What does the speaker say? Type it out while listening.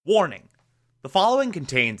Warning. The following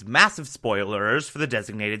contains massive spoilers for the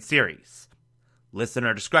designated series.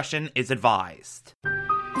 Listener discretion is advised.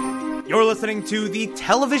 You're listening to the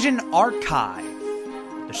Television Archive,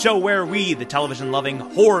 the show where we, the television-loving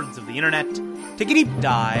hordes of the internet, take a deep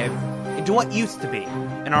dive into what used to be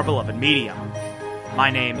in our beloved medium. My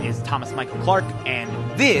name is Thomas Michael Clark, and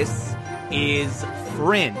this is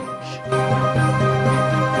Fringe.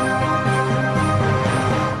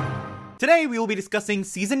 Today we will be discussing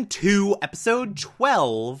Season 2, Episode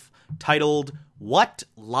 12, titled, What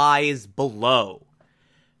Lies Below.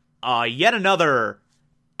 Yet another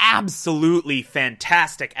absolutely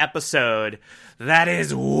fantastic episode that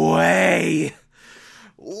is way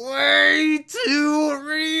too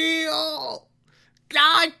real.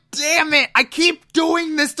 God damn it, I keep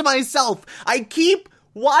doing this to myself. I keep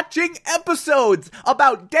watching episodes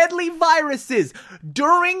about deadly viruses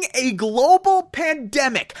during a global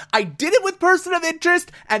pandemic. I did it with Person of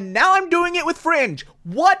Interest, and now I'm doing it with Fringe.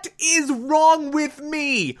 What is wrong with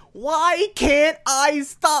me? Why can't I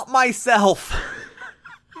stop myself?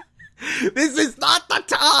 This is not the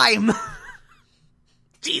time.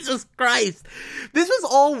 Jesus Christ. This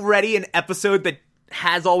was already an episode that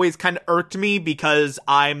has always kind of irked me because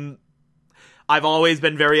I've always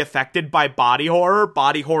been very affected by body horror.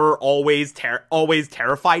 Body horror always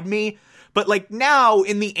terrified me. But, like, now,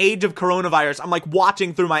 in the age of coronavirus, I'm, like,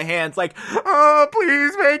 watching through my hands, like, oh,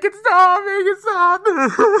 please make it stop.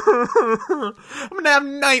 I'm gonna have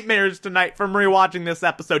nightmares tonight from rewatching this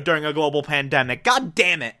episode during a global pandemic. God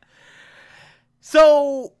damn it.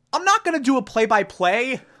 So, I'm not gonna do a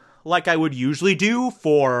play-by-play like I would usually do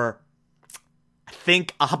for, I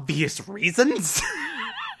think, obvious reasons.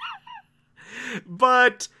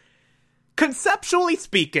 But, conceptually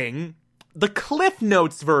speaking, the Cliff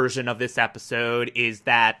Notes version of this episode is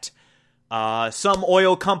that some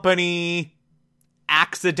oil company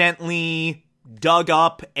accidentally dug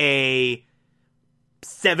up a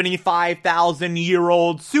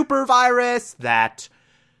 75,000-year-old super virus that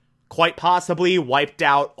quite possibly wiped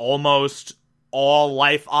out almost all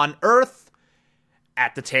life on Earth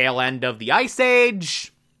at the tail end of the Ice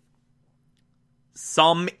Age.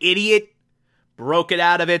 Some idiot broke it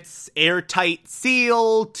out of its airtight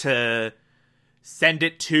seal to send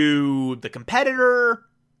it to the competitor.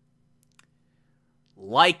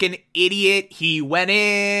 Like an idiot, he went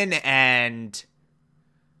in and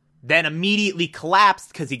then immediately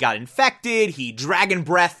collapsed because he got infected. He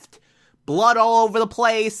dragon-breathed blood all over the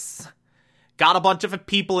place, got a bunch of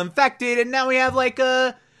people infected, and now we have like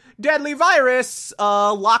a deadly virus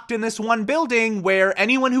locked in this one building where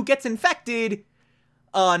anyone who gets infected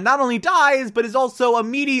not only dies, but is also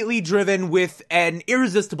immediately driven with an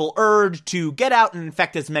irresistible urge to get out and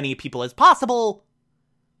infect as many people as possible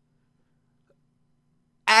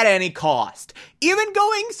at any cost. Even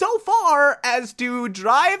going so far as to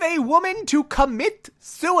drive a woman to commit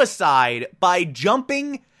suicide by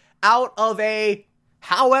jumping out of a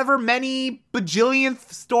however many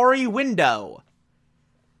bajillionth story window.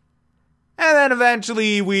 And then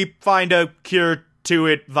eventually we find a cure to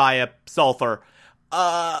it via sulfur.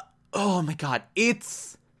 Oh my god,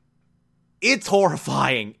 it's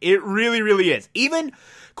horrifying. It really, really is. Even,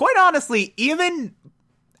 quite honestly, even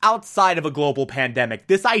outside of a global pandemic,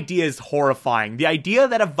 this idea is horrifying. The idea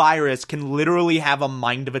that a virus can literally have a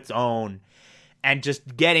mind of its own and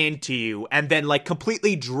just get into you and then, like,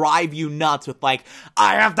 completely drive you nuts with, like,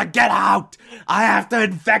 I have to get out! I have to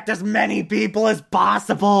infect as many people as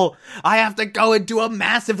possible! I have to go into a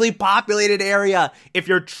massively populated area! If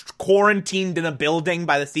you're quarantined in a building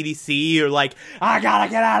by the CDC, you're like, I gotta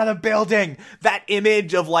get out of the building! That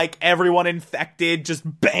image of, like, everyone infected just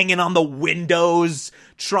banging on the windows,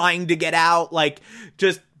 trying to get out, like,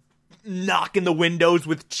 just knocking the windows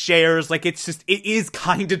with chairs, like, it is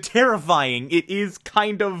kind of terrifying. It is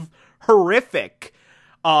kind of horrific.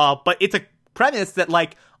 But it's a premise that,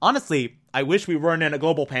 like, honestly, I wish we weren't in a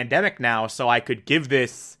global pandemic now so I could give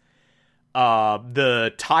this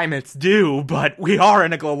the time it's due, but we are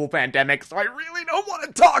in a global pandemic, so I really don't want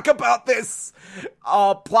to talk about this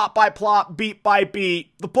plot by plot, beat by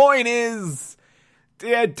beat. The point is,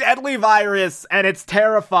 a deadly virus, and it's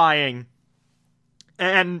terrifying.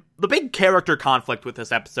 And the big character conflict with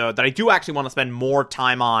this episode that I do actually want to spend more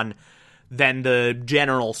time on than the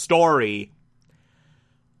general story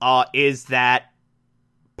is that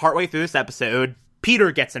partway through this episode,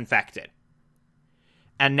 Peter gets infected.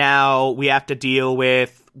 And now we have to deal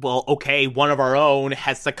with, well, okay, one of our own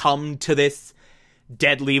has succumbed to this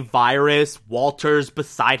deadly virus. Walter's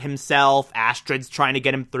beside himself. Astrid's trying to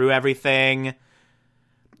get him through everything.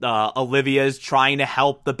 Olivia's trying to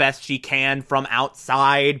help the best she can from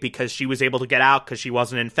outside because she was able to get out because she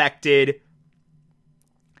wasn't infected.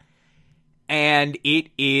 And it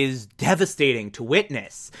is devastating to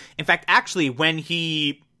witness. In fact, actually, when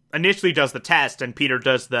he initially does the test and Peter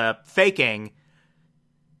does the faking,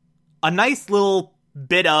 a nice little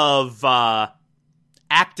bit of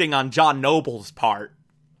acting on John Noble's part.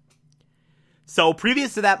 So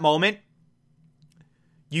previous to that moment,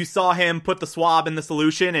 you saw him put the swab in the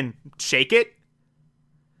solution and shake it.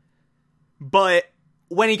 But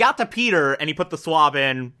when he got to Peter and he put the swab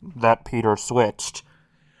in, that Peter switched.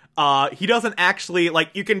 He doesn't actually,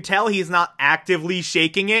 like, you can tell he's not actively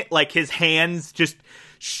shaking it. Like, his hands just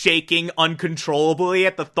shaking uncontrollably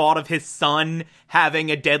at the thought of his son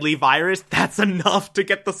having a deadly virus. That's enough to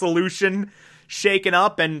get the solution shaken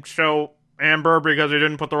up and show Amber because he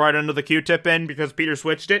didn't put the right end of the Q-tip in because Peter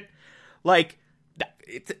switched it. Like,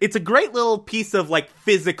 it's a great little piece of, like,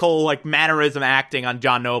 physical, like, mannerism acting on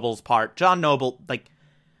John Noble's part. John Noble, like,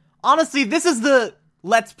 honestly, this is the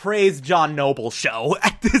let's praise John Noble show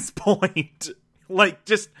at this point. Like,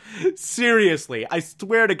 just, seriously, I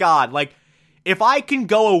swear to God, like, if I can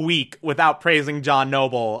go a week without praising John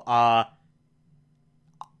Noble, I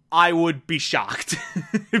would be shocked.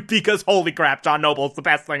 Because, holy crap, John Noble is the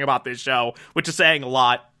best thing about this show, which is saying a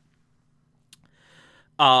lot.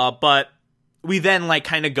 But we then, like,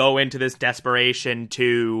 kind of go into this desperation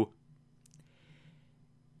to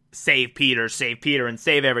save Peter, and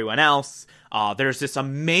save everyone else. There's this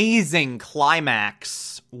amazing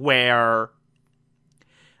climax where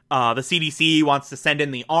the CDC wants to send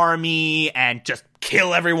in the army and just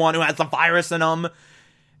kill everyone who has the virus in them.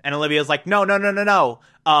 And Olivia's like, no.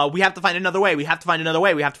 We have to find another way. We have to find another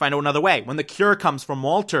way. When the cure comes from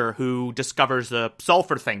Walter, who discovers the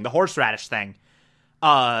sulfur thing, the horseradish thing,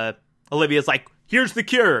 Olivia's like, here's the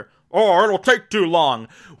cure. Oh, it'll take too long.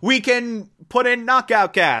 We can put in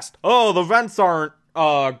knockout cast. Oh, the vents aren't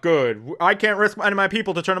good. I can't risk any of my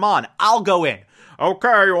people to turn them on. I'll go in.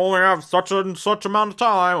 Okay, you only have such and such amount of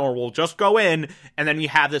time, or we'll just go in. And then we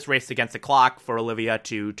have this race against the clock for Olivia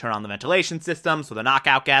to turn on the ventilation system so the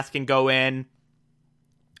knockout gas can go in.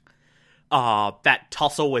 That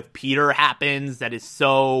tussle with Peter happens that is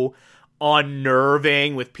so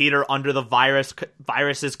unnerving, with Peter under the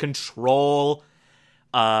virus's control.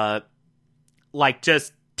 Like,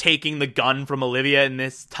 just taking the gun from Olivia in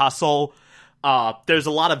this tussle. There's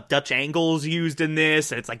a lot of Dutch angles used in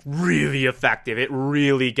this, and it's, like, really effective. It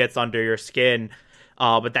really gets under your skin.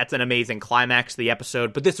 But that's an amazing climax to the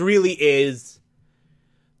episode. But this really is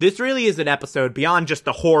an episode beyond just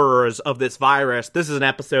the horrors of this virus. This is an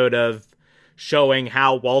episode of showing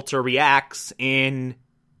how Walter reacts under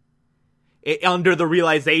the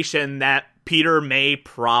realization that Peter may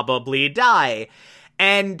probably die.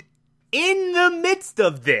 And in the midst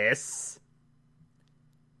of this,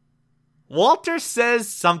 Walter says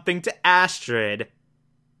something to Astrid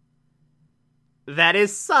that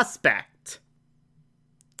is suspect.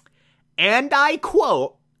 And I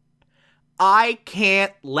quote, "I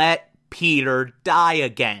can't let Peter die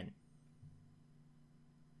again."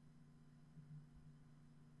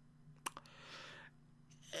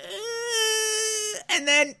 And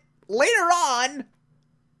then later on,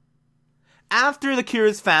 after the cure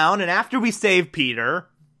is found and after we save Peter,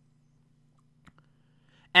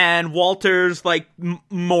 and Walter's, like,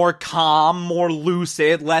 more calm, more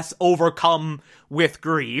lucid, less overcome with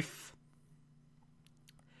grief,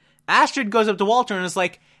 Astrid goes up to Walter and is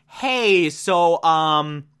like, hey, so,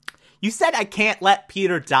 you said I can't let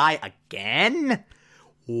Peter die again?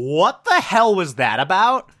 What the hell was that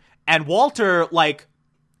about? And Walter, like,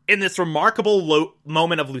 in this remarkable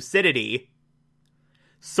moment of lucidity,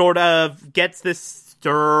 sort of gets this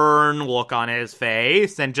stern look on his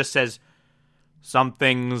face and just says, some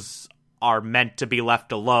things are meant to be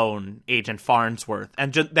left alone, Agent Farnsworth,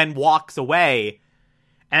 and then walks away.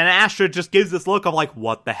 And Astrid just gives this look of, like,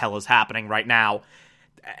 what the hell is happening right now?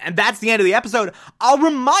 And that's the end of the episode. I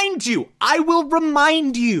will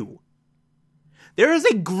remind you, there is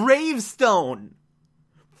a gravestone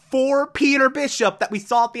for Peter Bishop that we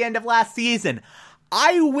saw at the end of last season.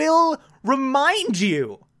 I will remind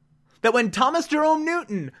you that when Thomas Jerome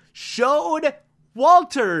Newton showed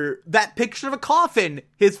Walter that picture of a coffin,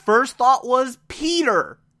 his first thought was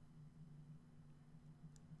Peter.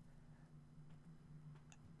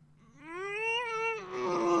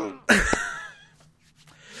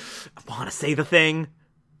 I want to say the thing,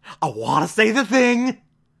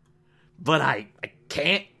 but I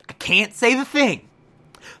can't say the thing.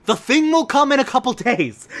 The thing will come in a couple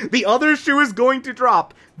days. The other shoe is going to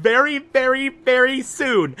drop very, very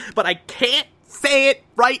soon. But I can't say it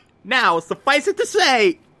right now. Suffice it to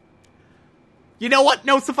say, You know what?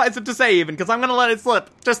 No, suffice it to say even, because I'm going to let it slip.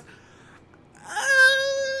 Just...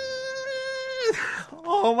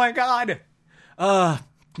 oh my god.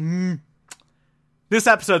 This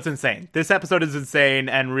episode's insane. This episode is insane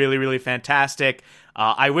and really, really fantastic.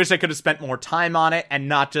 I wish I could have spent more time on it and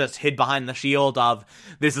not just hid behind the shield of,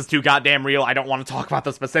 this is too goddamn real, I don't want to talk about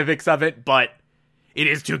the specifics of it, but it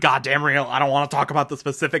is too goddamn real, I don't want to talk about the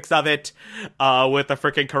specifics of it. With the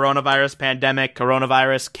freaking coronavirus pandemic,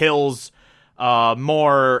 coronavirus kills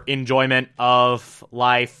more enjoyment of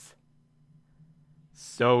life.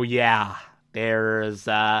 So yeah, there's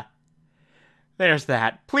that.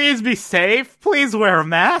 Please be safe. Please wear a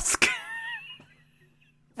mask.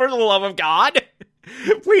 For the love of God.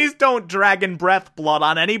 Please don't dragon breath blood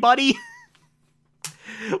on anybody.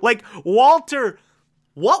 Like, Walter,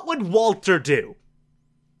 what would Walter do?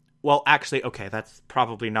 Well, actually, okay, that's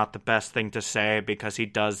probably not the best thing to say because he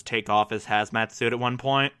does take off his hazmat suit at one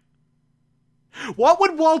point. What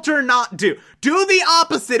would Walter not do? Do the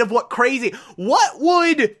opposite of what crazy... What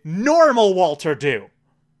would normal Walter do?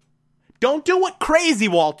 Don't do what crazy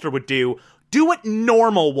Walter would do. Do what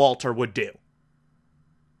normal Walter would do.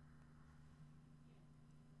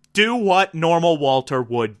 Do what normal Walter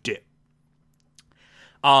would do.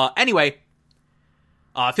 Anyway,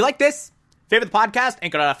 if you like this, favorite the podcast,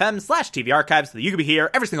 anchor.fm/TV archives, so that you can be here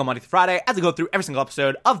every single Monday through Friday as I go through every single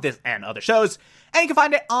episode of this and other shows. And you can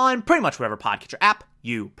find it on pretty much whatever podcatcher app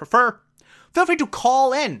you prefer. Feel free to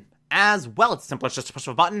call in as well. It's simple as just to push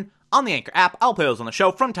a button on the Anchor app. I'll play those on the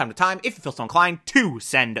show from time to time if you feel so inclined to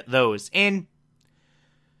send those in.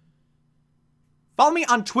 Follow me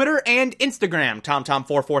on Twitter and Instagram,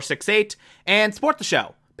 TomTom4468, and support the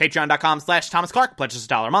show. Patreon.com/Thomas Clark. Pledge us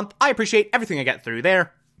 $1 a month. I appreciate everything I get through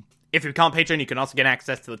there. If you become a patron, you can also get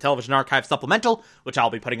access to the Television Archive Supplemental, which I'll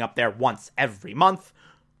be putting up there once every month.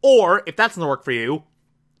 Or, if that doesn't work for you,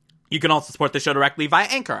 you can also support the show directly via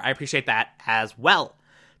Anchor. I appreciate that as well.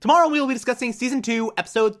 Tomorrow we will be discussing Season 2,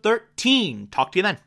 Episode 13. Talk to you then.